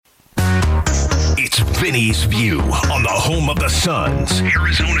Vinnie's View on the home of the Suns.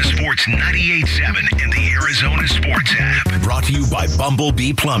 Arizona Sports 98.7 and the Arizona Sports app. Brought to you by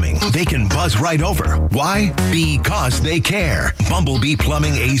Bumblebee Plumbing. They can buzz right over. Why? Because they care.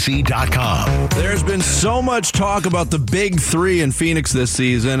 BumblebeePlumbingAC.com. There's been so much talk about the big three in Phoenix this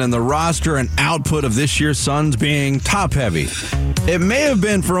season and the roster and output of this year's Suns being top-heavy. It may have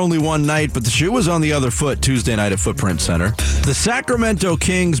been for only one night, but the shoe was on the other foot Tuesday night at Footprint Center. The Sacramento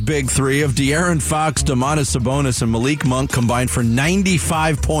Kings' big three of De'Aaron Fox, Domantas Sabonis, and Malik Monk combined for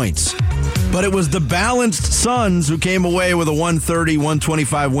 95 points. But it was the balanced Suns who came away with a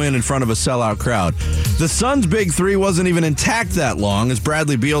 130-125 win in front of a sellout crowd. The Suns' big three wasn't even intact that long as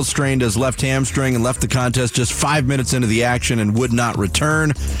Bradley Beal strained his left hamstring and left the contest just 5 minutes into the action and would not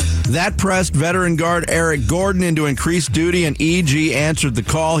return. That pressed veteran guard Eric Gordon into increased duty, and EG answered the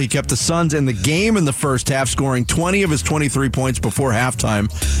call. He kept the Suns in the game in the first half, scoring 20 of his 23 points before halftime.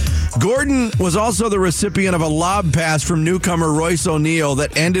 Gordon was also the recipient of a lob pass from newcomer Royce O'Neal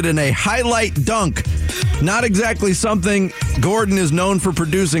that ended in a highlight dunk. Not exactly something Gordon is known for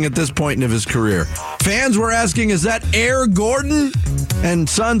producing at this point in his career. Fans were asking, is that Air Gordon? And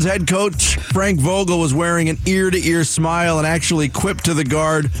Suns head coach Frank Vogel was wearing an ear-to-ear smile and actually quipped to the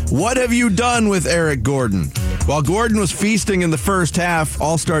guard, "What have you done with Eric Gordon?" While Gordon was feasting in the first half,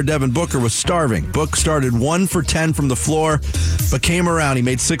 All-Star Devin Booker was starving. Book started 1 for 10 from the floor, but came around. He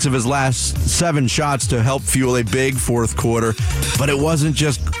made 6 of his last 7 shots to help fuel a big fourth quarter. But it wasn't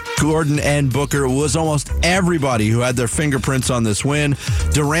just Gordon and Booker. It was almost everybody who had their fingerprints on this win.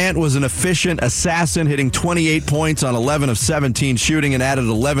 Durant was an efficient assassin, hitting 28 points on 11 of 17 shooting and added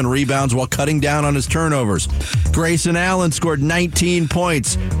 11 rebounds while cutting down on his turnovers. Grayson Allen scored 19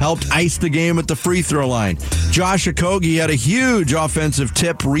 points, helped ice the game at the free throw line. Josh Okogie had a huge offensive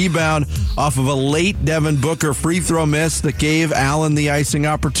tip rebound off of a late Devin Booker free throw miss that gave Allen the icing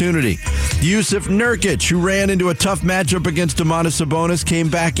opportunity. Yusuf Nurkic, who ran into a tough matchup against Domantas Sabonis, came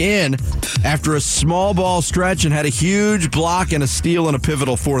back in after a small ball stretch and had a huge block and a steal in a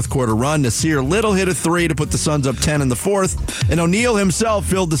pivotal fourth quarter run. Nasir Little hit a 3 to put the Suns up 10 in the fourth, and O'Neal himself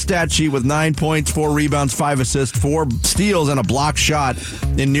filled the stat sheet with 9 points, 4 rebounds, 5 assists, 4 steals, and a block shot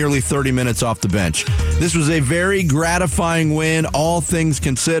in nearly 30 minutes off the bench. This was a very gratifying win, all things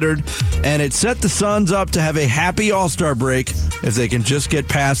considered, and it set the Suns up to have a happy All-Star break if they can just get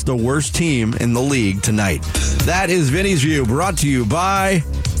past the worst team in the league tonight. That is Vinnie's View, brought to you by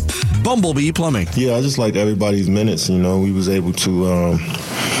Bumblebee Plumbing. Yeah, I just liked everybody's minutes. You know, we was able to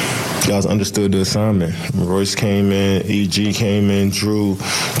guys understood the assignment. Royce came in, EG came in, Drew,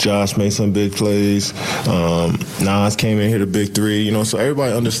 Josh made some big plays. Nas came in, hit a big 3. You know, so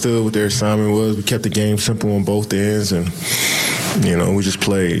everybody understood what their assignment was. We kept the game simple on both ends, and you know, we just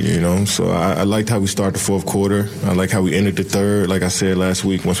played, you know. So I liked how we started the fourth quarter. I like how we ended the third. Like I said last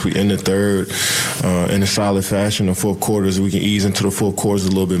week, once we end the third in a solid fashion, the fourth quarters, we can ease into the fourth quarters a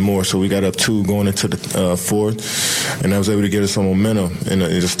little bit more. So we got up 2 going into the fourth, and I was able to get us some momentum and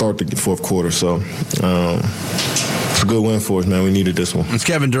to start the fourth quarter. So it's a good win for us, man. We needed this one. It's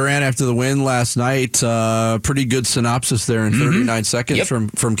Kevin Durant after the win last night. Pretty good synopsis there in 39 seconds from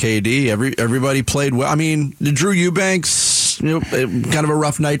KD. Everybody played well. I mean, Drew Eubanks, you know, kind of a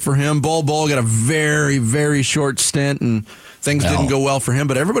rough night for him. Bol got a very, very short stint, and things didn't go well for him.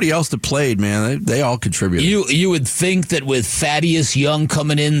 But everybody else that played, man, they all contributed. You would think that with Thaddeus Young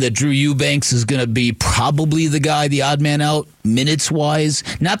coming in, that Drew Eubanks is going to be probably the guy, the odd man out, minutes-wise.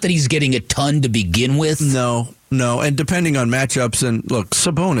 Not that he's getting a ton to begin with. No, and depending on matchups, and look,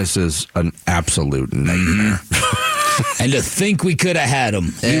 Sabonis is an absolute nightmare. And to think we could have had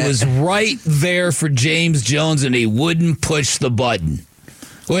him. He was right there for James Jones, and he wouldn't push the button.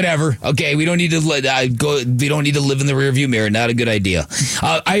 Whatever. Okay, we don't need to we don't need to live in the rearview mirror. Not a good idea.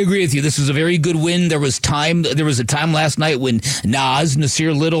 I agree with you. This was a very good win. There was a time last night when Nas,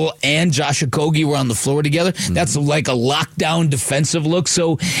 Nasir Little, and Josh Okogie were on the floor together. That's like a lockdown defensive look.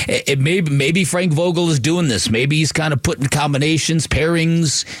 So maybe Frank Vogel is doing this. Maybe he's kind of putting combinations,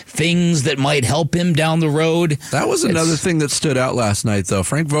 pairings, things that might help him down the road. That was another thing that stood out last night, though.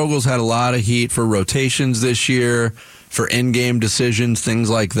 Frank Vogel's had a lot of heat for rotations this year, for in-game decisions, things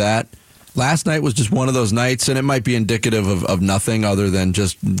like that. Last night was just one of those nights, and it might be indicative of nothing other than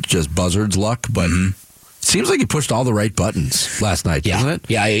just Buzzard's luck, but it seems like he pushed all the right buttons last night, doesn't it?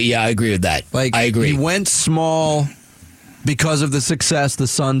 Yeah, I agree with that. I agree. He went small because of the success the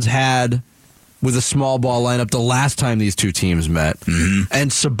Suns had with a small ball lineup the last time these two teams met.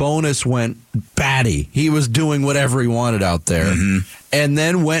 And Sabonis went batty. He was doing whatever he wanted out there. And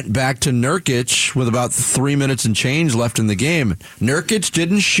then went back to Nurkic with about 3 minutes and change left in the game. Nurkic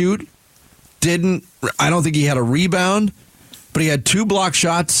didn't shoot. I don't think he had a rebound. but he had 2 block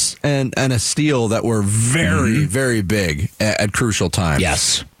shots and a steal that were very, very big at crucial times.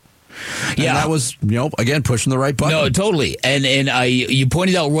 Yes. And that was, again, pushing the right button. No, totally. And you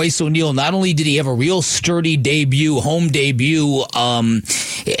pointed out Royce O'Neal. Not only did he have a real sturdy home debut,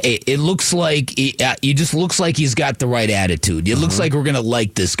 it looks like he just looks like he's got the right attitude. It looks like we're going to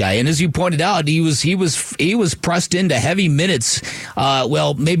like this guy. And as you pointed out, he was pressed into heavy minutes.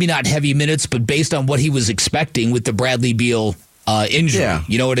 Well, maybe not heavy minutes, but based on what he was expecting with the Bradley Beal injury. Yeah.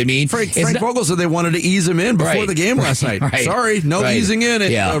 You know what I mean? Frank Vogel said they wanted to ease him in before the game last night. Sorry, no easing in.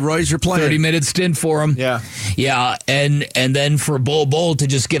 Royce, you're playing. 30-minute stint for him. Yeah. Yeah, and then for Bull to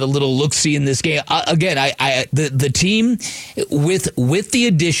just get a little look-see in this game. Again, the team, with the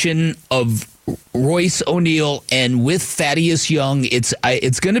addition of Royce O'Neal and with Thaddeus Young,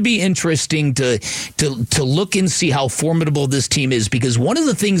 it's going to be interesting to look and see how formidable this team is, because one of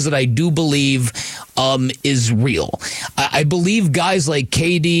the things that I do believe is real. I believe guys like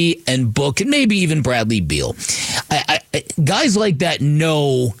KD and Book and maybe even Bradley Beal, guys like that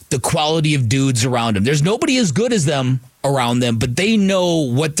know the quality of dudes around them. There's nobody as good as them around them, but they know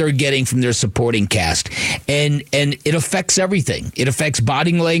what they're getting from their supporting cast, and it affects everything. It affects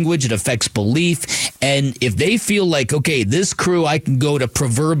body language, it affects belief, and if they feel like, okay, this crew I can go to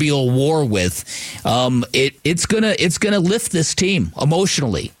proverbial war with, it's gonna lift this team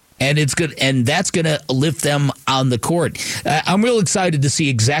emotionally. And it's good, and that's going to lift them on the court. I'm real excited to see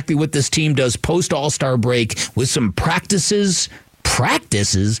exactly what this team does post All-Star break with some practices,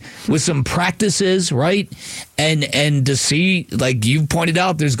 right? And to see, like you pointed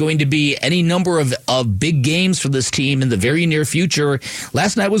out, there's going to be any number of big games for this team in the very near future.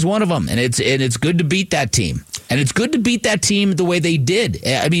 Last night was one of them, and it's good to beat that team. And it's good to beat that team the way they did.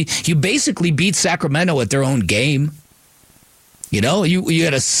 I mean, you basically beat Sacramento at their own game. You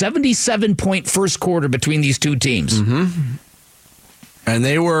had a 77-point first quarter between these two teams. Mm-hmm.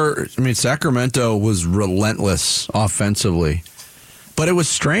 And Sacramento was relentless offensively. But it was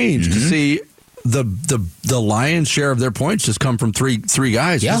strange to see the lion's share of their points just come from three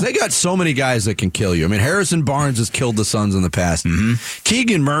guys. Because they got so many guys that can kill you. I mean, Harrison Barnes has killed the Suns in the past.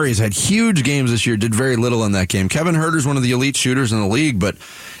 Keegan Murray's had huge games this year, did very little in that game. Kevin Huerter's one of the elite shooters in the league, but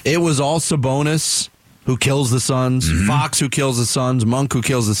it was all Sabonis who kills the Suns, Fox who kills the Suns, Monk who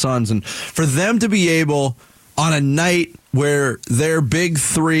kills the Suns. And for them to be able, on a night where their big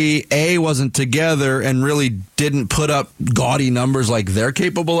three, wasn't together and really didn't put up gaudy numbers like they're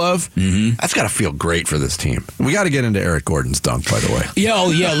capable of, that's got to feel great for this team. We got to get into Eric Gordon's dunk, by the way.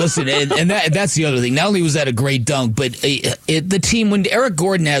 Listen, and that's the other thing. Not only was that a great dunk, but the team, when Eric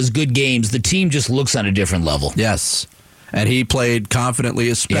Gordon has good games, the team just looks on a different level. Yes. And he played confidently,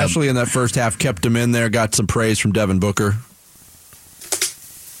 especially in that first half, kept him in there, got some praise from Devin Booker.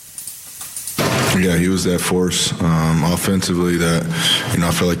 Yeah, he was that force offensively that,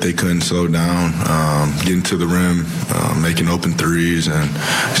 I felt like they couldn't slow down, getting to the rim, making open threes, and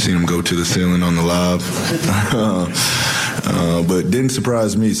seeing him go to the ceiling on the lob. But didn't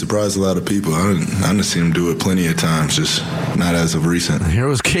surprise me, surprised a lot of people. I didn't see him do it plenty of times, just not as of recent. Here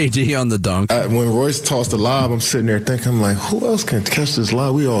was KD on the dunk. When Royce tossed the lob, I'm sitting there thinking, I'm like, who else can catch this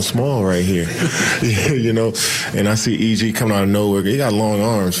lob? We all small right here, And I see EG coming out of nowhere. He got long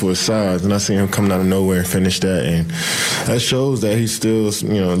arms for his size, and I see him coming out of nowhere and finish that. And that shows that he still,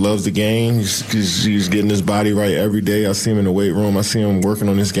 loves the game. He's getting his body right every day. I see him in the weight room. I see him working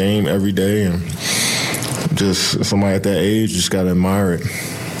on his game every day, and just somebody at that age, just got to admire it.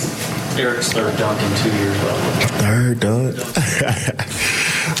 Eric's third dunk in 2 years. Third dunk?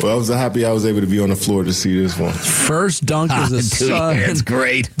 Well, I was happy I was able to be on the floor to see this one. First dunk is a Sun. It's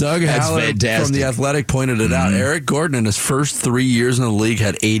great. Doug Haller from The Athletic pointed it out. Eric Gordon in his first 3 years in the league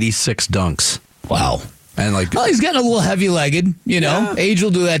had 86 dunks. Wow. And he's getting a little heavy-legged, Yeah. Age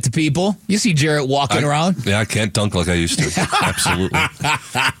will do that to people. You see Jarrett walking around. Yeah, I can't dunk like I used to. Absolutely.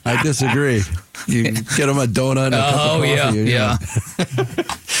 I disagree. You get him a donut and a cup of coffee. Yeah.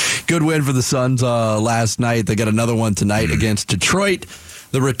 Good win for the Suns last night. They got another one tonight against Detroit.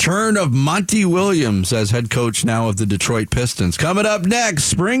 The return of Monty Williams as head coach now of the Detroit Pistons. Coming up next,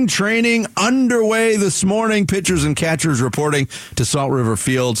 spring training underway this morning. Pitchers and catchers reporting to Salt River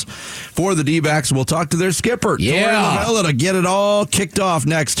Fields for the D-backs. We'll talk to their skipper, Torey Lovullo, to get it all kicked off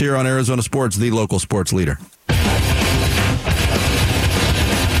next here on Arizona Sports, the local sports leader.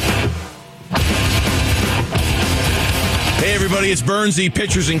 Hey everybody, it's Burnsy.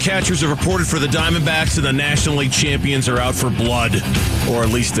 Pitchers and catchers have reported for the Diamondbacks, and the National League champions are out for blood, or at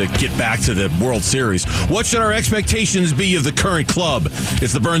least to get back to the World Series. What should our expectations be of the current club?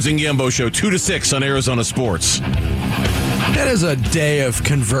 It's the Burns and Gambo Show, 2 to 6 on Arizona Sports. It is a day of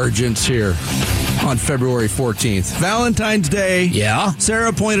convergence here on February 14th. Valentine's Day. Yeah.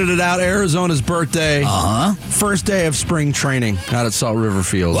 Sarah pointed it out. Arizona's birthday. First day of spring training out at Salt River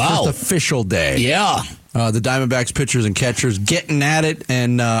Field. Wow. First official day. Yeah. The Diamondbacks pitchers and catchers getting at it,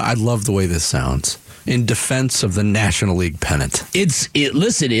 and I love the way this sounds. In defense of the National League pennant. It's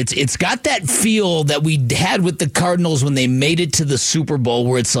got that feel that we had with the Cardinals when they made it to the Super Bowl,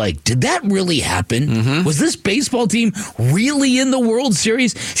 where it's like, did that really happen? Mm-hmm. Was this baseball team really in the World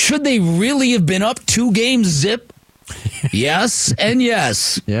Series? Should they really have been up 2 games zip? Yes and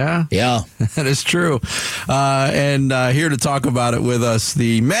yes. Yeah. That is true. And here to talk about it with us,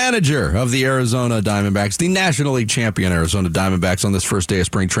 the manager of the Arizona Diamondbacks, the National League champion Arizona Diamondbacks on this first day of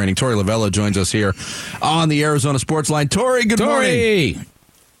spring training. Torey Lovullo joins us here on the Arizona Sports Line. Torey, good morning.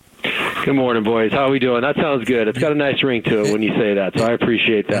 Good morning, boys. How are we doing? That sounds good. It's got a nice ring to it when you say that, so I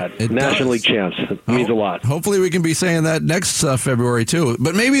appreciate that. It National does. League champs. It means a lot. Hopefully we can be saying that next February, too.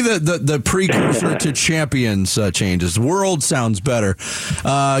 But maybe the precursor to champions changes. World sounds better.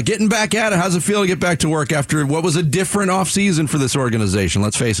 Getting back at it, how's it feel to get back to work after what was a different offseason for this organization?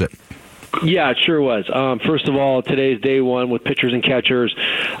 Let's face it. Yeah, it sure was. First of all, today's day one with pitchers and catchers.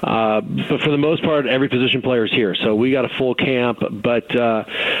 But for the most part, every position player is here. So we got a full camp. But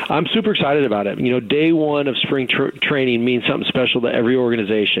I'm super excited about it. You know, day one of spring training means something special to every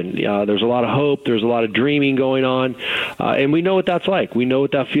organization. There's a lot of hope. There's a lot of dreaming going on. And we know what that's like. We know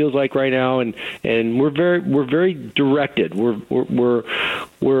what that feels like right now. And we're very directed. We're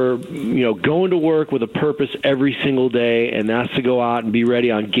going to work with a purpose every single day, and that's to go out and be ready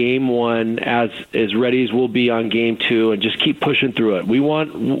on game one as ready as we'll be on game 2 and just keep pushing through it.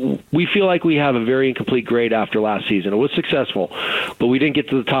 We feel like we have a very incomplete grade after last season. It was successful, but we didn't get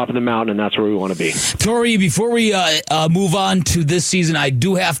to the top of the mountain, and that's where we want to be. Torey, before we move on to this season, I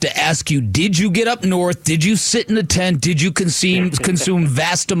do have to ask you, did you get up north? Did you sit in a tent? Did you consume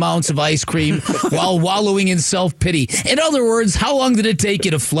vast amounts of ice cream while wallowing in self-pity? In other words, how long did it take you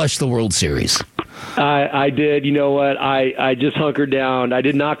to flush the World Series? I did. You know what? I just hunkered down. I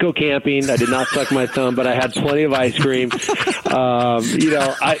did not go camping. I did not suck my thumb, but I had plenty of ice cream. It's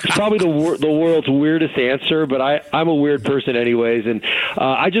probably the world's weirdest answer, but I'm a weird person anyways. And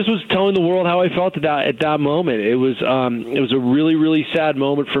I just was telling the world how I felt at that moment. It was a really, really sad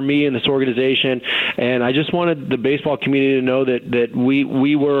moment for me and this organization. And I just wanted the baseball community to know that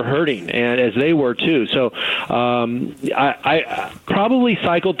we were hurting, and as they were too. So I probably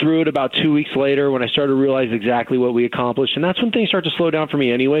cycled through it about 2 weeks later when I started to realize exactly what we accomplished. And that's when things start to slow down for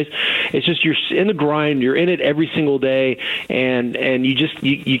me anyways. It's just you're in the grind, you're in it every single day, and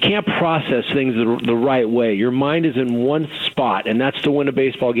you can't process things the right way. Your mind is in one spot, and that's to win a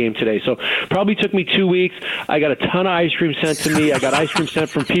baseball game today. So probably took me 2 weeks. I got a ton of ice cream sent to me. I got ice cream sent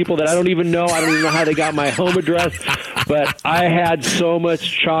from people that I don't even know. I don't even know how they got my home address, but I had so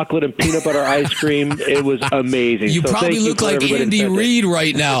much chocolate and peanut butter ice cream. It was amazing. You probably look like Andy Reid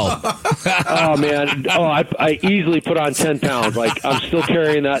right now. Oh, man. I easily put on 10 pounds. Like, I'm still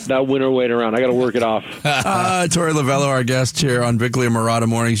carrying that winter weight around. I got to work it off. Torey Lovullo, our guest here on Bickley and Marotta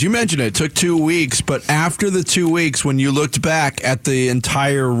Mornings. You mentioned it took 2 weeks, but after the 2 weeks, when you looked back at the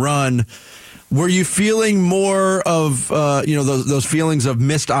entire run, were you feeling more of, those feelings of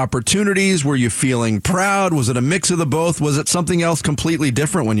missed opportunities? Were you feeling proud? Was it a mix of the both? Was it something else completely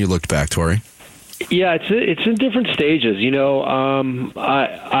different when you looked back, Torey? Yeah, it's in different stages.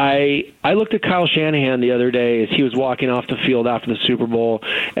 I looked at Kyle Shanahan the other day as he was walking off the field after the Super Bowl,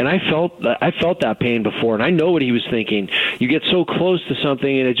 and I felt that pain before, and I know what he was thinking. You get so close to something,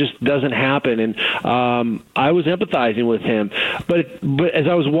 and it just doesn't happen. And I was empathizing with him, but as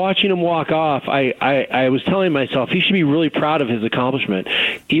I was watching him walk off, I was telling myself he should be really proud of his accomplishment,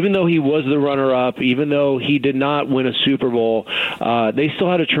 even though he was the runner-up, even though he did not win a Super Bowl. They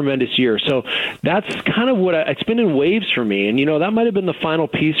still had a tremendous year. So that's kind of what it's been in waves for me. And, that might have been the final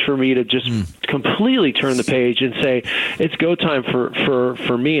piece for me to just completely turn the page and say, it's go time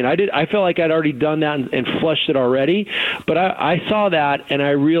for me. And I felt like I'd already done that and flushed it already. But I saw that and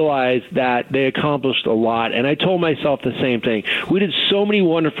I realized that they accomplished a lot. And I told myself the same thing. We did so many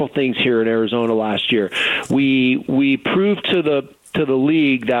wonderful things here in Arizona last year. We proved to the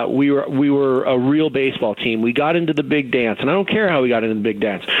league that we were a real baseball team. We got into the big dance, and I don't care how we got into the big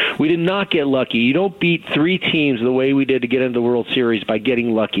dance. We did not get lucky. You don't beat 3 teams the way we did to get into the World Series by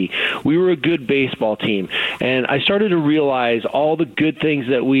getting lucky. We were a good baseball team, and I started to realize all the good things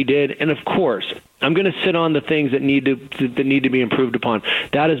that we did, and of course, I'm going to sit on the things that need to be improved upon.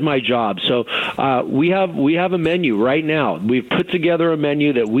 That is my job. So we have a menu right now. We've put together a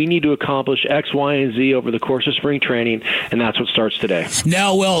menu that we need to accomplish X, Y, and Z over the course of spring training, and that's what starts today.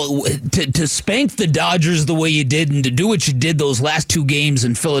 Now, well, to spank the Dodgers the way you did and to do what you did those last 2 games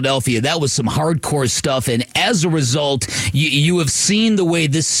in Philadelphia, that was some hardcore stuff. And as a result, you have seen the way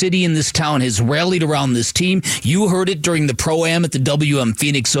this city and this town has rallied around this team. You heard it during the Pro-Am at the WM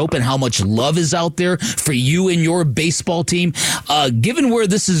Phoenix Open, how much love is out there for you and your baseball team. Given where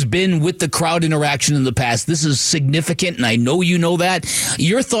this has been with the crowd interaction in the past, this is significant, and I know you know that.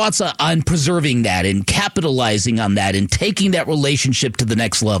 Your thoughts on preserving that and capitalizing on that and taking that relationship to the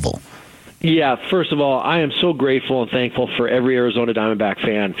next level? Yeah, first of all, I am so grateful and thankful for every Arizona Diamondback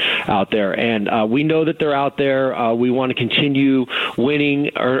fan out there. And we know that they're out there. We want to continue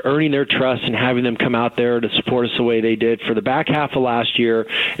winning or earning their trust and having them come out there to support us the way they did for the back half of last year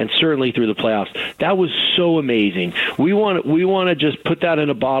and certainly through the playoffs. That was so amazing. We want to just put that in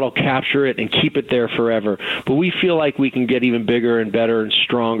a bottle, capture it, and keep it there forever. But we feel like we can get even bigger and better and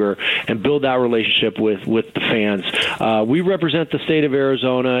stronger and build that relationship with the fans. We represent the state of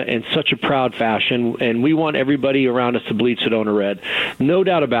Arizona in such a proud fashion, and we want everybody around us to bleed Sedona red. No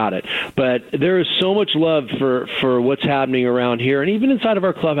doubt about it. But there is so much love for what's happening around here, and even inside of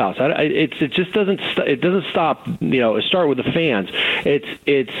our clubhouse. It just doesn't stop. Start with the fans.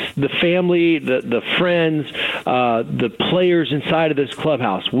 It's the family, the friends, the players inside of this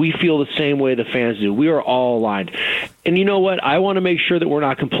clubhouse. We feel the same way the fans do. We are all aligned. And you know what? I want to make sure that we're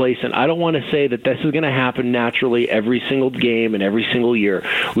not complacent. I don't want to say that this is going to happen naturally every single game and every single year.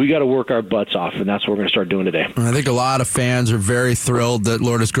 We got to work our butts off, and that's what we're going to start doing today. I think a lot of fans are very thrilled that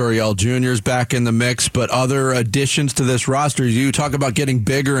Lourdes Gurriel Jr. is back in the mix, but other additions to this roster, you talk about getting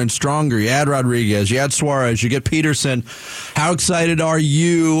bigger and stronger. You add Rodriguez, you add Suarez, you get Peterson. How excited are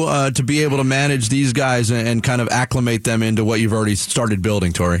you to be able to manage these guys and kind of acclimate them into what you've already started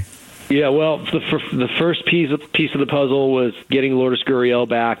building, Torey? Yeah, well, the first piece of the puzzle was getting Lourdes Gurriel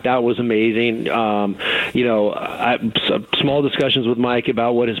back. That was amazing. Small discussions with Mike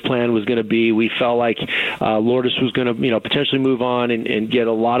about what his plan was going to be. We felt like Lourdes was going to, potentially move on and get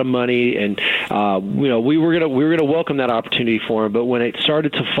a lot of money, and we were going to welcome that opportunity for him. But when it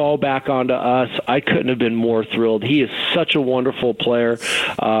started to fall back onto us, I couldn't have been more thrilled. He is such a wonderful player,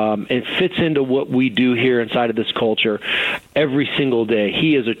 and fits into what we do here inside of this culture every single day.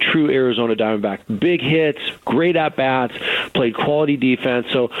 He is a true Arizona Diamondback. Big hits, great at-bats, played quality defense,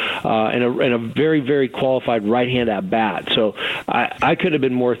 so and a very, very qualified right-hand at-bat. So I could have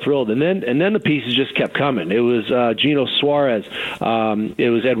been more thrilled. And then the pieces just kept coming. It was Gino Suarez. It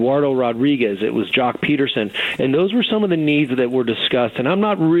was Eduardo Rodriguez. It was Jock Peterson. And those were some of the needs that were discussed. And I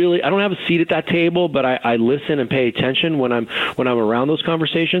don't have a seat at that table, but I listen and pay attention when I'm around those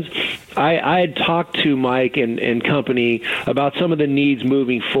conversations. I had talked to Mike and company about some of the needs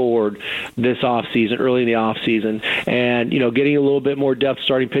moving forward this offseason, early in the offseason, and getting a little bit more depth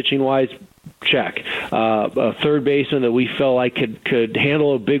starting pitching wise. Check. A third baseman that we felt like could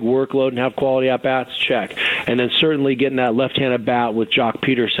handle a big workload and have quality at-bats, check. And then certainly getting that left-handed bat with Jock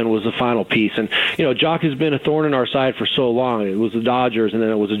Peterson was the final piece. And, Jock has been a thorn in our side for so long. It was the Dodgers, and then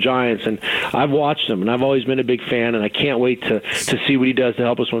it was the Giants. And I've watched him, and I've always been a big fan, and I can't wait to see what he does to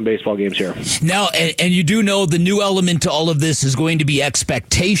help us win baseball games here. Now, and you do know the new element to all of this is going to be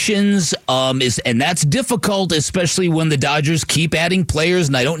expectations, and that's difficult, especially when the Dodgers keep adding players.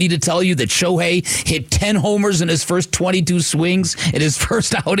 And I don't need to tell you that Shohei hit 10 homers in his first 22 swings in his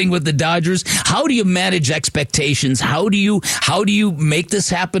first outing with the Dodgers. How do you manage expectations? How do you make this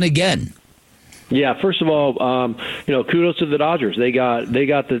happen again? Yeah, first of all, kudos to the Dodgers. They got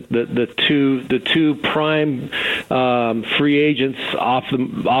the two prime free agents off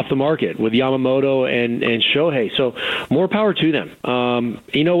the market with Yamamoto and Shohei. So more power to them.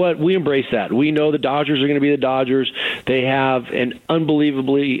 You know what? We embrace that. We know the Dodgers are going to be the Dodgers. They have an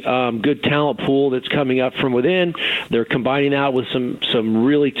unbelievably good talent pool that's coming up from within. They're combining that with some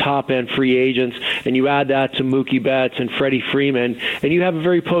really top end free agents, and you add that to Mookie Betts and Freddie Freeman, and you have a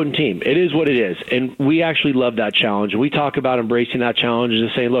very potent team. It is what it is. And we actually love that challenge. We talk about embracing that challenge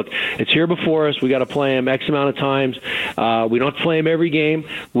and saying, look, it's here before us. We got to play them X amount of times. We don't have to play them every game.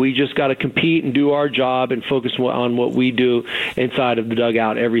 We just got to compete and do our job and focus on what we do inside of the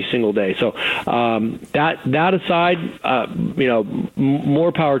dugout every single day. So that aside,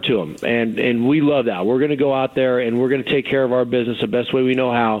 more power to them. And we love that. We're going to go out there and we're going to take care of our business the best way we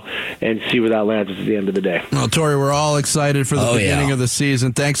know how and see where that lands us at the end of the day. Well, Torey, we're all excited for the beginning of the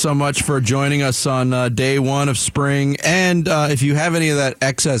season. Thanks so much for joining us on day one of spring. And if you have any of that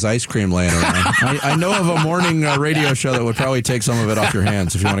excess ice cream laying around, I know of a morning radio show that would probably take some of it off your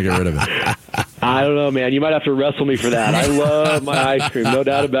hands if you want to get rid of it. I don't know, man. You might have to wrestle me for that. I love my ice cream, no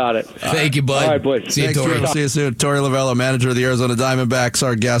doubt about it. Thank you, bud. All right, boys. See you, Torey. See you soon. Torey Lovullo, manager of the Arizona Diamondbacks,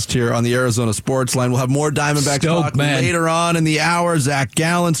 our guest here on the Arizona Sports Line. We'll have more Diamondbacks talk later on in the hour. Zach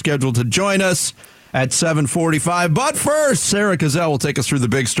Gallen scheduled to join us at 7:45. But first, Sarah Cazell will take us through the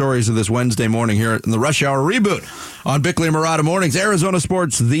big stories of this Wednesday morning here in the Rush Hour Reboot on Bickley and Marotta Mornings. Arizona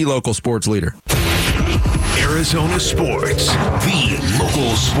Sports, the local sports leader. Arizona Sports, the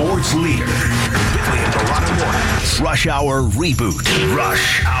local sports leader. Bickley and Marotta Mornings. Rush Hour Reboot.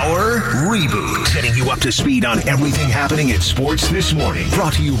 Rush Hour Reboot. Getting you up to speed on everything happening in sports this morning.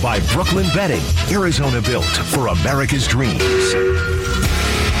 Brought to you by Brooklyn Bedding. Arizona built for America's dreams.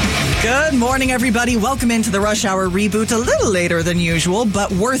 Good morning, everybody. Welcome into the Rush Hour Reboot. A little later than usual,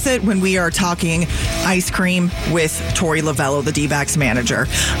 but worth it when we are talking ice cream with Torey Lovullo, the D-backs manager.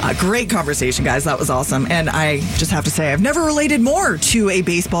 Great conversation, guys. That was awesome. And I just have to say, I've never related more to a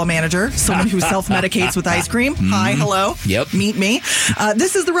baseball manager, someone who self-medicates with ice cream. Hi, hello. Yep. Meet me.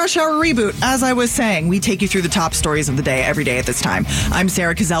 This is the Rush Hour Reboot. As I was saying, we take you through the top stories of the day every day at this time. I'm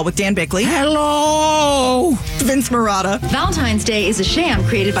Sarah Cazell with Dan Bickley. Hello. Vince Marotta. Valentine's Day is a sham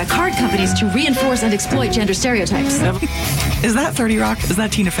created by card companies to reinforce and exploit gender stereotypes. Is that 30 Rock? Is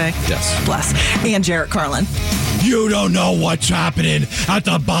that Tina Fey? Yes. Bless. And Jarrett Carlin. You don't know what's happening at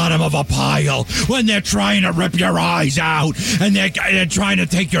the bottom of a pile when they're trying to rip your eyes out and they're trying to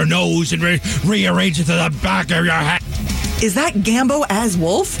take your nose and rearrange it to the back of your head. Is that Gambo as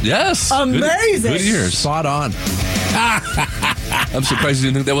Wolf? Yes. Amazing. Good ears. Spot on. I'm surprised you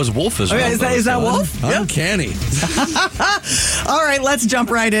didn't think that was Wolf as well. Is that Wolf? Uncanny. All right, let's jump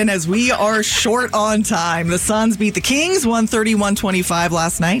right in as we are short on time. The Suns beat the Kings 130-125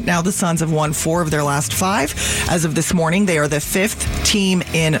 last night. Now the Suns have won 4 of their last 5. As of this morning, they are the 5th team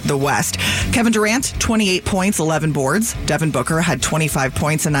in the West. Kevin Durant, 28 points, 11 boards. Devin Booker had 25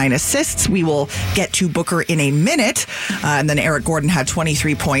 points and 9 assists. We will get to Booker in a minute. And then Eric Gordon had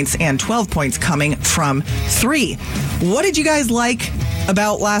 23 points and 12 points coming from 3. What did you guys like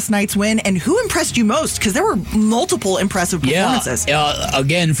about last night's win, and who impressed you most? Because there were multiple impressive performances.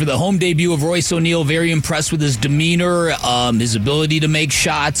 Again, for the home debut of Royce O'Neal, very impressed with his demeanor, his ability to make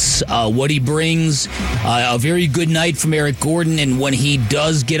shots, what he brings. A very good night from Eric Gordon, and when he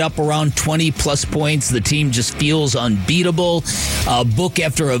does get up around 20-plus points, the team just feels unbeatable. Book,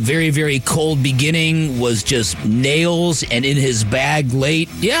 after a very, very cold beginning, was just nails and in his bag late.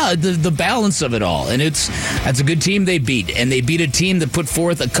 Yeah, the balance of it all. And that's a good team they beat, and they beat a team that put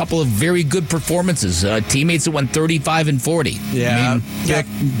forth a couple of very good performances. Teammates that went 35 and 40. Yeah,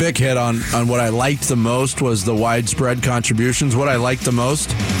 big hit on what I liked the most was the widespread contributions. What I liked the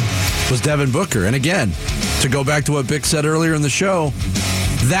most was Devin Booker. And again, to go back to what Bick said earlier in the show,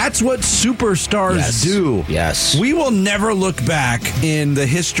 that's what superstars do. Yes. We will never look back in the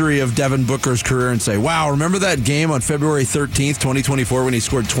history of Devin Booker's career and say, wow, remember that game on February 13th, 2024 when he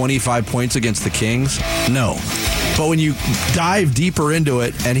scored 25 points against the Kings? No. But when you dive deeper into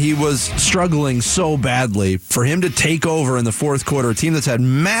it, and he was struggling so badly, for him to take over in the fourth quarter, a team that's had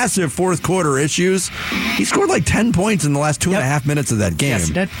massive fourth quarter issues, he scored like 10 points in the last 2.5 minutes of that game. Yes,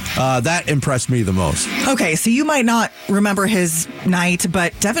 he did. That impressed me the most. Okay, so you might not remember his night,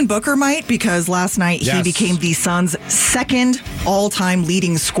 but Devin Booker might, because last night he became the Suns' second all-time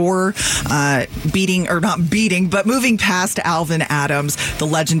leading scorer, moving past Alvin Adams, the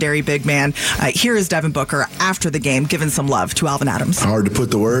legendary big man. Here is Devin Booker after the game, giving some love to Alvin Adams. Hard to put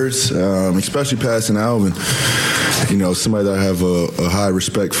the words, especially passing Alvin. You know, somebody that I have a high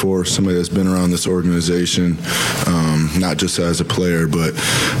respect for, somebody that's been around this organization, not just as a player, but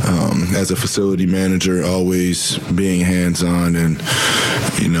as a facility manager, always being hands-on and,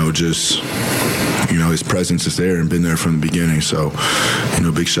 his presence is there and been there from the beginning. So,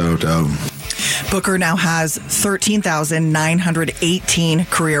 big shout out to Alvin. Booker now has 13,918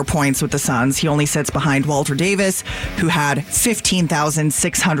 career points with the Suns. He only sits behind Walter Davis, who had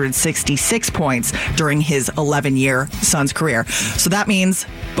 15,666 points during his 11-year Suns career. So that means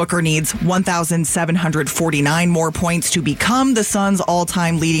Booker needs 1,749 more points to become the Suns'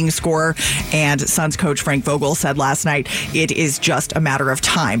 all-time leading scorer. And Suns coach Frank Vogel said last night it is just a matter of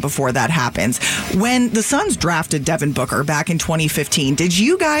time before that happens. When the Suns drafted Devin Booker back in 2015, did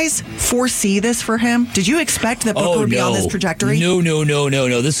you guys foresee this for him? Did you expect that Booker would be on this trajectory? No.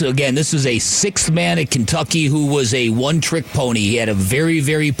 This is a sixth man at Kentucky who was a one-trick pony. He had a very,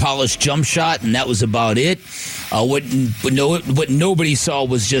 very polished jump shot, and that was about it. What nobody saw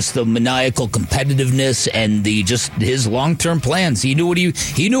was just the maniacal competitiveness and his long-term plans. He knew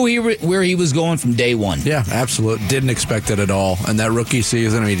where he was going from day one. Yeah, absolutely. Didn't expect it at all. And that rookie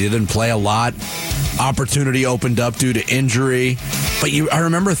season, he didn't play a lot. Opportunity opened up due to injury. But I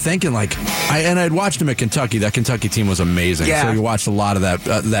remember thinking, I'd watched him at Kentucky. That Kentucky team was amazing. Yeah. So you watched a lot of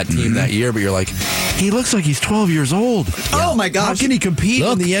that team that year, but you're like, he looks like he's 12 years old. Oh, my gosh. How can he compete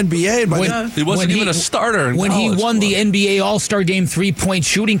in the NBA? He wasn't even a starter when he won the NBA All-Star Game 3-point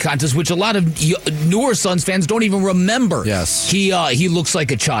shooting contest, which a lot of newer Suns fans don't even remember. Yes. He looks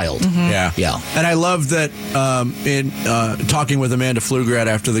like a child. Yeah. Yeah. And I love that in talking with Amanda Pflugrad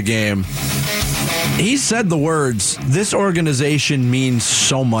after the game, he said the words, "This organization means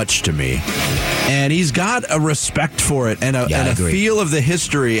so much to me." And he's got a respect for it and a feel of the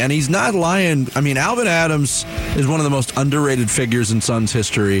history. And he's not lying. I mean, Alvin Adams is one of the most underrated figures in Suns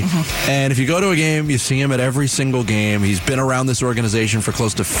history. And if you go to a game, you see him at every single game. He's been around this organization for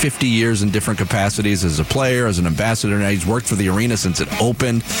close to 50 years in different capacities as a player, as an ambassador. Now he's worked for the arena since it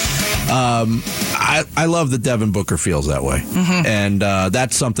opened. I love that Devin Booker feels that way. And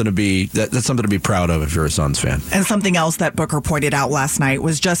that's something to be proud of if you're a Suns fan. And something else that Booker pointed out last night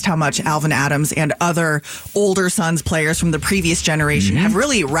was just how much Alvin Adams and other older Suns players from the previous generation have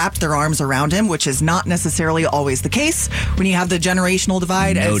really wrapped their arms around him, which is not necessarily always the case when you have the generational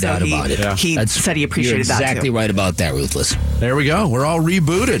divide. No doubt about it. He said he appreciated that, too. You're exactly right about that, Ruthless. There we go. We're all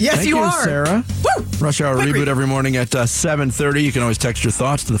rebooted. Yes, Thank you are. Sarah. Woo! Rush Hour Reboot every morning at 7:30. You can always text your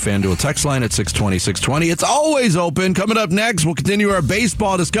thoughts to the FanDuel text line at 620-620. It's always open. Coming up next, we'll continue our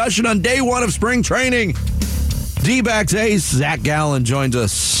baseball discussion on day one of spring training. D-backs ace Zach Gallen joins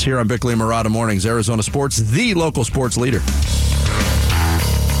us here on Bickley and Marotta Mornings, Arizona Sports, the local sports leader.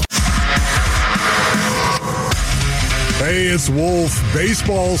 Hey, it's Wolf.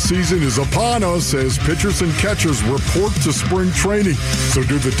 Baseball season is upon us as pitchers and catchers report to spring training. So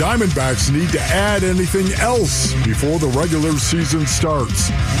do the Diamondbacks need to add anything else before the regular season starts?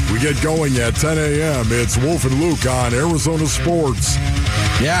 We get going at 10 a.m. It's Wolf and Luke on Arizona Sports.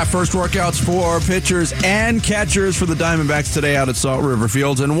 Yeah, first workouts for pitchers and catchers for the Diamondbacks today out at Salt River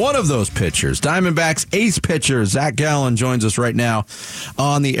Fields. And one of those pitchers, Diamondbacks ace pitcher, Zach Gallen, joins us right now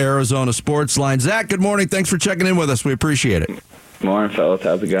on the Arizona Sports Line. Zach, good morning. Thanks for checking in with us. We appreciate it. Morning, fellas.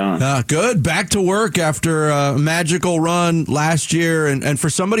 How's it going? Good. Back to work after a magical run last year. And for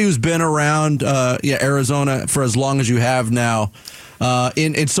somebody who's been around Arizona for as long as you have now,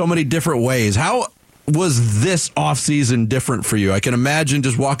 in so many different ways, how was this offseason different for you? I can imagine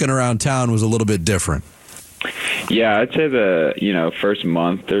just walking around town was a little bit different. Yeah, I'd say the first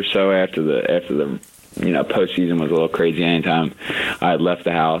month or so after the postseason was a little crazy. Anytime I had left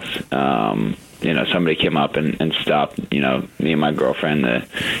the house, somebody came up and stopped, me and my girlfriend to,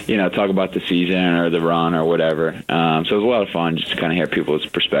 talk about the season or the run or whatever. So it was a lot of fun just to kind of hear people's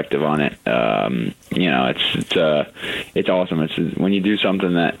perspective on it. It's awesome. It's when you do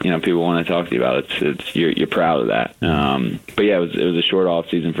something that, people want to talk to you about, you're proud of that. But yeah, it was a short off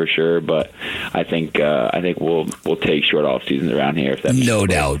season for sure, but I think we'll take short off seasons around here if that's no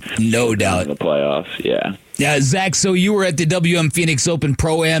doubt. The playoffs. Yeah. Yeah, Zach, so you were at the WM Phoenix Open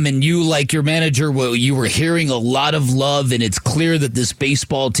Pro-Am, and you, like your manager, you were hearing a lot of love, and it's clear that this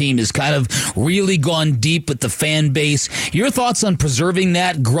baseball team has kind of really gone deep with the fan base. Your thoughts on preserving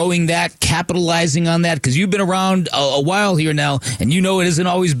that, growing that, capitalizing on that? Because you've been around a while here now, and it hasn't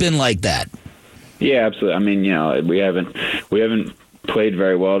always been like that. Yeah, absolutely. I mean, we haven't played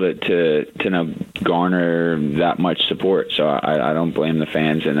very well to garner that much support. So I don't blame the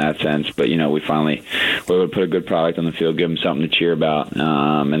fans in that sense. But, we finally were able to put a good product on the field, give them something to cheer about.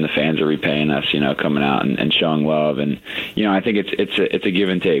 And the fans are repaying us, coming out and showing love. And, I think it's a give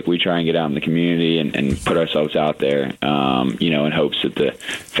and take. We try and get out in the community and put ourselves out there, in hopes that the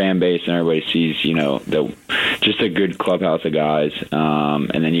fan base and everybody sees, just a good clubhouse of guys.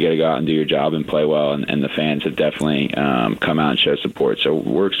 And then you got to go out and do your job and play well. And the fans have definitely come out and show support. So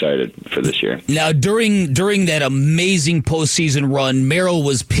we're excited for this year. Now, during that amazing postseason run, Merrill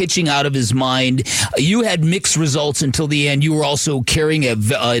was pitching out of his mind. You had mixed results until the end. You were also carrying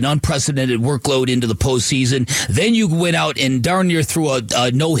an unprecedented workload into the postseason. Then you went out and darn near threw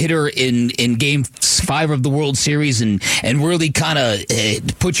a no-hitter in Game 5 of the World Series and really kind of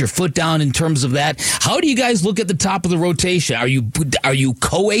put your foot down in terms of that. How do you guys look at the top of the rotation? Are you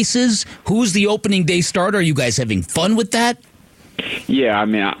co-aces? Who's the opening day starter? Are you guys having fun with that? Yeah, I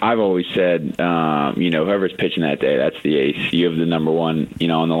mean, I've always said, whoever's pitching that day, that's the ace. You have the number one,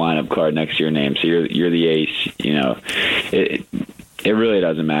 on the lineup card next to your name, so you're the ace. It really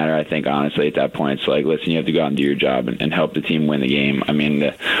doesn't matter, I think, honestly, at that point. It's like, listen, you have to go out and do your job and help the team win the game. I mean,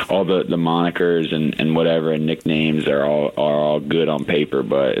 the all the monikers and whatever and nicknames are all good on paper,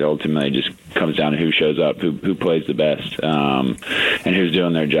 but it ultimately just comes down to who shows up, who plays the best, and who's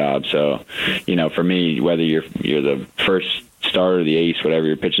doing their job. So, for me, whether you're the first starter, the ace, whatever,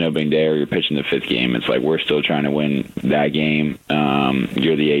 you're pitching opening day or you're pitching the fifth game, it's like we're still trying to win that game.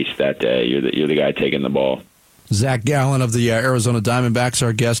 You're the ace that day. You're the guy taking the ball. Zach Gallen of the Arizona Diamondbacks,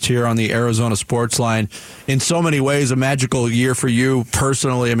 our guest here on the Arizona Sports Line. In so many ways, a magical year for you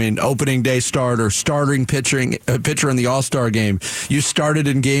personally. I mean, opening day starter, starting pitcher in the All-Star game. You started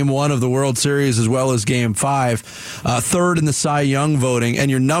in Game 1 of the World Series as well as Game 5, third in the Cy Young voting.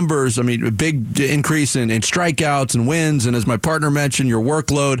 And your numbers, I mean, a big increase in strikeouts and wins. And as my partner mentioned, your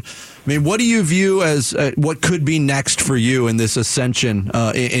workload. I mean, what do you view as what could be next for you in this ascension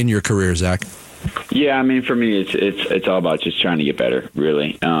in your career, Zach? Yeah, I mean, for me, it's all about just trying to get better,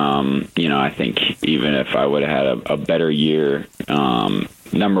 really. I think even if I would have had a better year,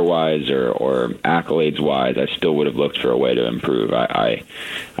 number-wise or accolades-wise, I still would have looked for a way to improve. I've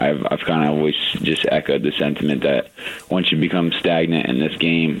kind of always just echoed the sentiment that once you become stagnant in this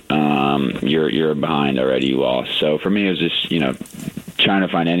game, you're behind already. You lost. So for me, it was just trying to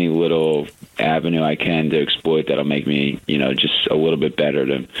find any little avenue I can to exploit that'll make me, just a little bit better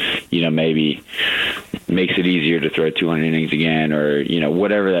to, maybe makes it easier to throw 200 innings again or,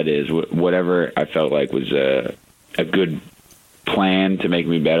 whatever that is, whatever I felt like was a good plan to make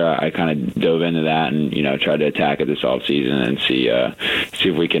me better. I kind of dove into that and, tried to attack it this offseason and see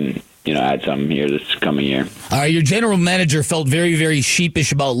if we can, add something here this coming year. Your general manager felt very, very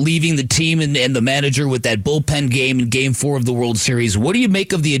sheepish about leaving the team and the manager with that bullpen game in Game 4 of the World Series. What do you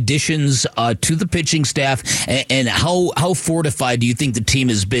make of the additions to the pitching staff, and how fortified do you think the team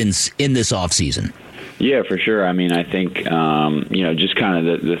has been in this offseason? Yeah, for sure. I mean, I think, just kind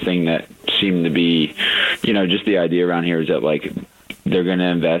of the thing that seemed to be, just the idea around here is that, like, they're going to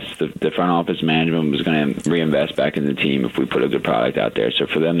invest, the front office management was going to reinvest back in the team if we put a good product out there. So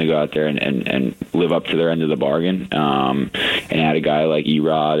for them to go out there and live up to their end of the bargain and add a guy like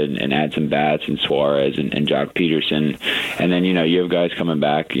Erod and add some bats and Suarez and Jock Peterson. And then, you have guys coming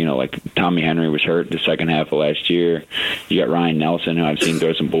back, like Tommy Henry was hurt the second half of last year. You got Ryan Nelson, who I've seen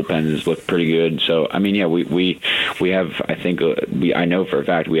throw some bullpens, has looked pretty good. So, I mean, yeah, we have, I think, I know for a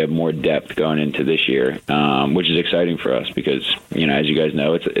fact we have more depth going into this year, which is exciting for us because, as you guys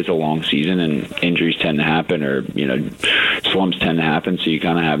know, it's a long season and injuries tend to happen or, slumps tend to happen. So you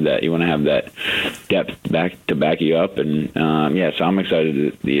kind of have that, you want to have that depth back you up. And, so I'm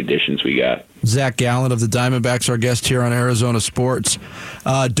excited the additions we got. Zach Gallen of the Diamondbacks, our guest here on Arizona Sports.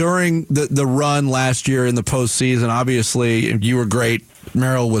 During the run last year in the postseason, obviously you were great.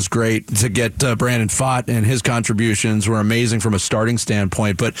 Merrill was great to get Brandon Pfaadt, and his contributions were amazing from a starting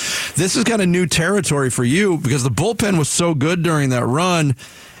standpoint. But this is kind of new territory for you because the bullpen was so good during that run.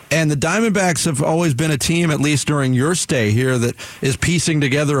 And the Diamondbacks have always been a team, at least during your stay here, that is piecing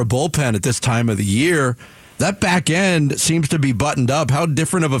together a bullpen at this time of the year. That back end seems to be buttoned up. How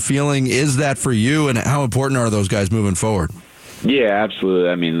different of a feeling is that for you, and how important are those guys moving forward? Yeah, absolutely.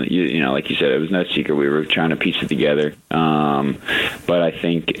 I mean, like you said, it was no secret we were trying to piece it together. But I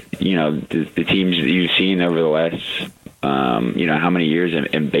think, the teams that you've seen over the last, how many years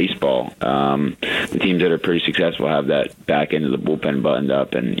in baseball, the teams that are pretty successful have that back end of the bullpen buttoned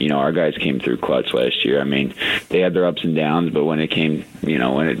up. And, our guys came through clutch last year. I mean, they had their ups and downs, but when it came,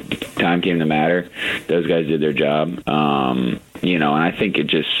 time came to matter, those guys did their job. And I think it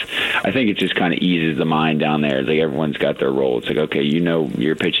just kind of eases the mind down there. It's like everyone's got their role. It's like, okay,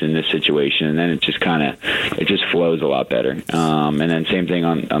 you're pitching in this situation, and then it just flows a lot better. And then same thing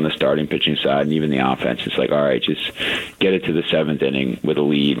on the starting pitching side and even the offense. It's like, all right, just get it to the seventh inning with a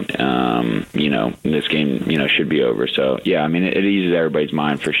lead. This game, should be over. So yeah, I mean, it eases everybody's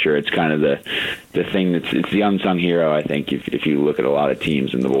mind for sure. It's kind of the thing it's the unsung hero, I think, if you look at a lot of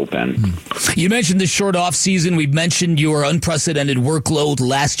teams in the bullpen. You mentioned the short off season. We've mentioned your unprecedented workload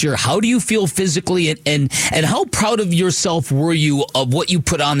last year. How do you feel physically, and how proud of yourself were you of what you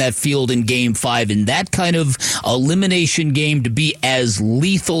put on that field in Game 5 in that kind of elimination game to be as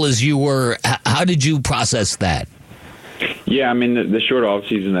lethal as you were? How did you process that? Yeah, I mean, the short off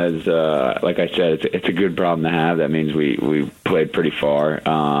season is, like I said, it's a good problem to have. That means we played pretty far.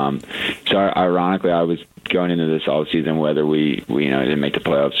 So ironically, I was going into this all season, whether we didn't make the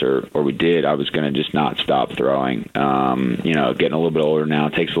playoffs or we did, I was going to just not stop throwing. Getting a little bit older now,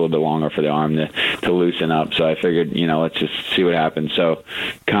 it takes a little bit longer for the arm to loosen up. So I figured, let's just see what happens. So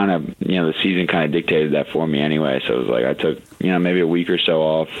kind of, the season kind of dictated that for me anyway. So it was like I took, maybe a week or so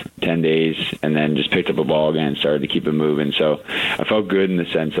off, 10 days, and then just picked up a ball again and started to keep it moving. So I felt good in the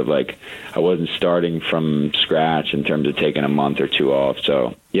sense of like I wasn't starting from scratch in terms of taking a month or two off.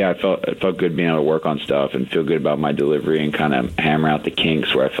 So yeah, it felt good being able to work on stuff and feel good about my delivery and kind of hammer out the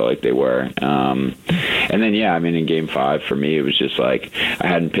kinks where I felt like they were. And then yeah, I mean, in Game 5 for me, it was just like I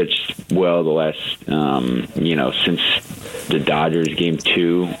hadn't pitched well the last since the Dodgers Game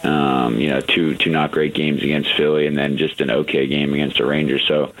 2. Two not great games against Philly, and then just an okay game against the Rangers.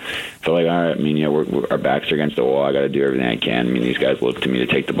 So I felt like, all right, I mean, our backs are against the wall. I got to do everything I can. I mean, these guys look to me to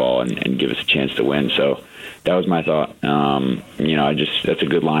take the ball and give us a chance to win. So that was my thought. That's a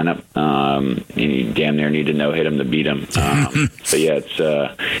good lineup. You damn near need to no-hit them to beat them. But yeah,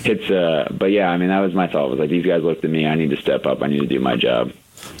 but yeah, I mean, that was my thought. Was like, these guys looked at me. I need to step up. I need to do my job.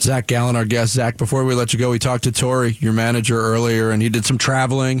 Zach Gallen, our guest. Zach, before we let you go, we talked to Torey, your manager, earlier, and he did some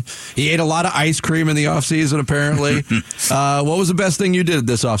traveling. He ate a lot of ice cream in the offseason, apparently. What was the best thing you did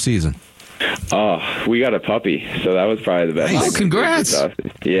this offseason? Oh, we got a puppy, so that was probably the best. Oh, congrats!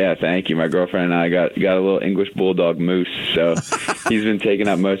 Yeah, thank you. My girlfriend and I got a little English bulldog moose, so he's been taking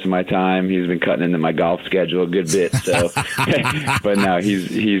up most of my time. He's been cutting into my golf schedule a good bit. So, but no,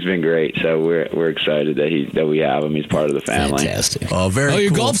 he's been great. So we're excited that we have him. He's part of the family. Fantastic. Oh, very. Your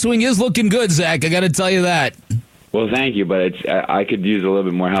cool. golf swing is looking good, Zach. I got to tell you that. Well, thank you, but I could use a little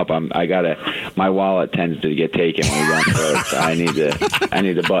bit more help. My wallet tends to get taken when we go on tour, so I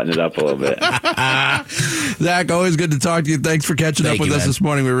need to button it up a little bit. Zach, always good to talk to you. Thanks for catching up with us this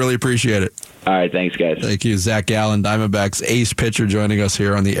morning. We really appreciate it. All right, thanks, guys. Thank you, Zach Gallen, Diamondbacks ace pitcher, joining us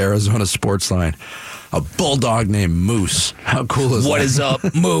here on the Arizona Sports Line. A bulldog named Moose. How cool is that? What is up,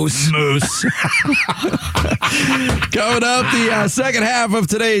 Moose? Moose. Coming up, the second half of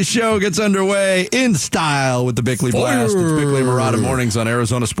today's show gets underway in style with the Bickley Blast. It's Bickley and Marotta Mornings on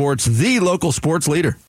Arizona Sports, the local sports leader.